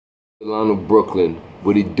Delano, Brooklyn.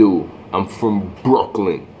 What it do? I'm from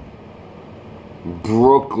Brooklyn.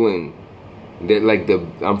 Brooklyn.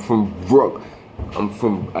 I'm from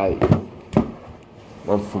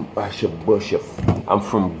I'm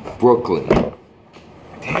from Brooklyn.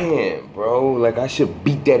 Damn, bro. Like, I should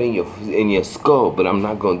beat that in your skull, but I'm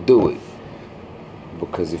not gonna do it.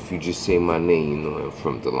 Because if you just say my name, you know I'm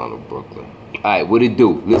from Delano, Brooklyn. Alright, what it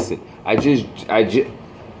do? Listen, I just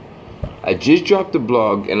dropped a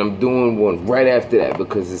blog, and I'm doing one right after that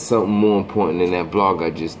because it's something more important than that blog I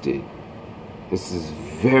just did. This is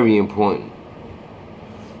very important.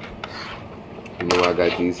 You know I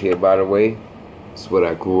got these here, by the way? It's what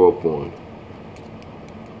I grew up on.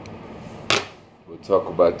 We'll talk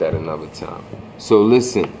about that another time. So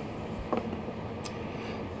listen.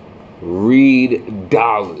 Read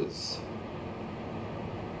Dollaz.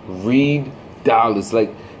 Read Dollaz.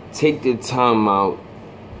 Like, take the time out.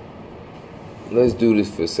 Let's do this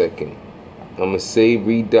for a second. I'm gonna say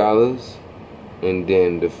read Dollaz, and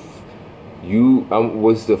then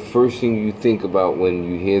what's the first thing you think about when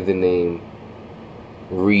you hear the name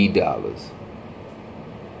Read Dollaz?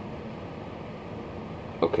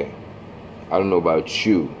 Okay, I don't know about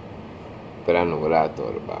you, but I know what I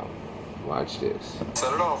thought about. Watch this.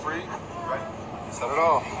 Set it off, Reed. Right? Set it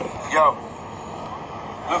off. Yo,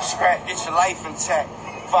 look, scrap, get your life intact.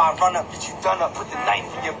 If I run up, get you done up, put the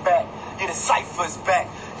knife in your back. Yeah, the cypher's back.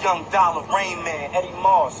 Young Dollar, Rain Man, Eddie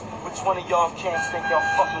Mars. Which one of y'all can't think y'all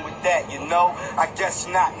fucking with that, you know? I guess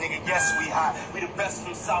not, nigga. Yes, we hot. We the best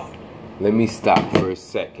from South. Let me stop for a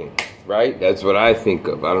second, right? That's what I think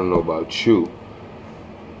of. I don't know about you.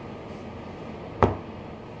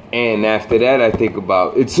 And after that, I think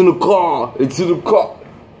about, it's in the car. It's in the car.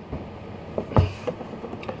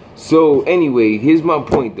 So, anyway, here's my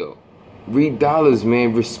point, though. Read Dollaz,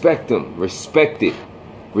 man. Respect him. Respect it.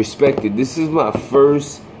 Respect it. This is my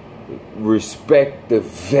first Respect the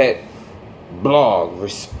Vet blog.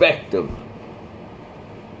 Respect him.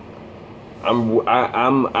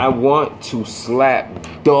 I want to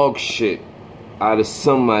slap dog shit out of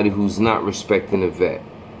somebody who's not respecting the vet.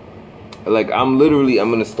 Like, I'm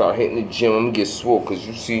gonna start hitting the gym. I'm gonna get swole, cause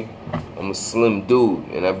you see, I'm a slim dude,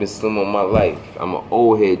 and I've been slim all my life. I'm an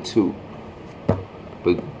old head too.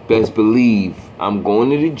 But best believe I'm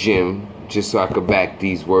going to the gym just so I could back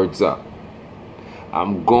these words up.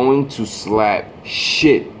 I'm going to slap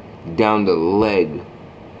shit down the leg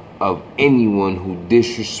of anyone who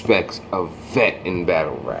disrespects a vet in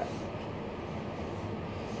battle rap.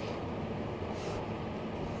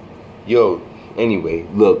 Yo, anyway,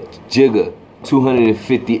 look, Jigga,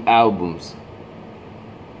 250 albums.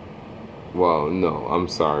 Well, no, I'm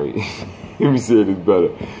sorry. Let me say this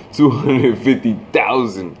better.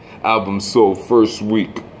 250,000 albums sold first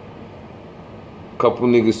week. Couple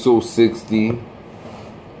niggas sold 60.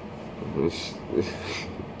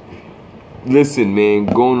 Listen, man,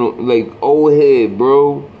 going on, like, old head,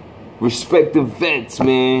 bro. Respect the vets,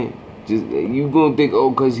 man. Just, you gonna think,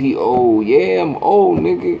 oh, cause he old. Yeah, I'm old,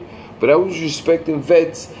 nigga. But I was respecting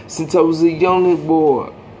vets since I was a young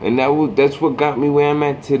boy. And that's what got me where I'm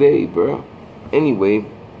at today, bro. Anyway,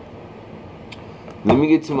 let me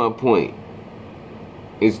get to my point.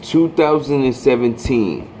 It's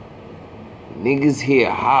 2017. Niggas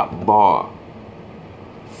hear hot bar.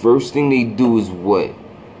 First thing they do is what?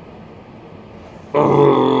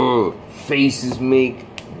 Faces make,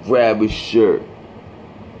 grab a shirt.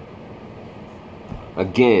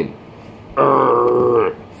 Again.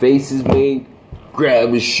 Faces made,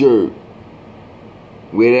 grab a shirt.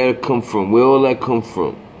 Where that come from? Where all that come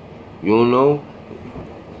from? You don't know?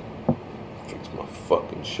 Fix my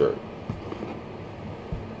fucking shirt.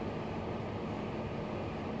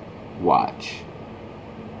 Watch.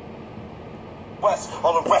 West,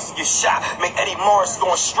 all the rest of your shot. Make Eddie Morris go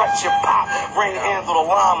and stretch your pop. Rain handle the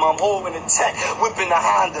llama, I'm holding the tech, whipping the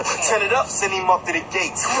Honda. Turn it up, send him up to the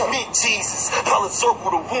gates. Meet Jesus, pellet circle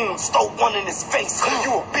the wounds, throw one in his face.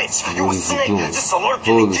 You a bitch, you a snake, just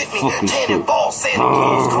lurking to get me. Cannonball, saying the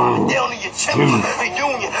blues climbing down to your chimney. The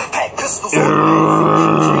union, pack pistols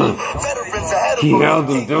on the veterans ahead of he held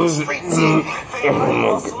them, those.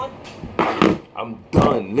 I'm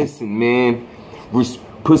done. Listen, man.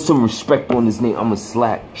 Put some respect on his name. I'ma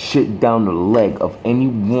slap shit down the leg of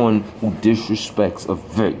anyone who disrespects a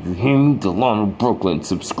vet. You hear me? Delano, Brooklyn.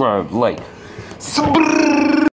 Subscribe, like.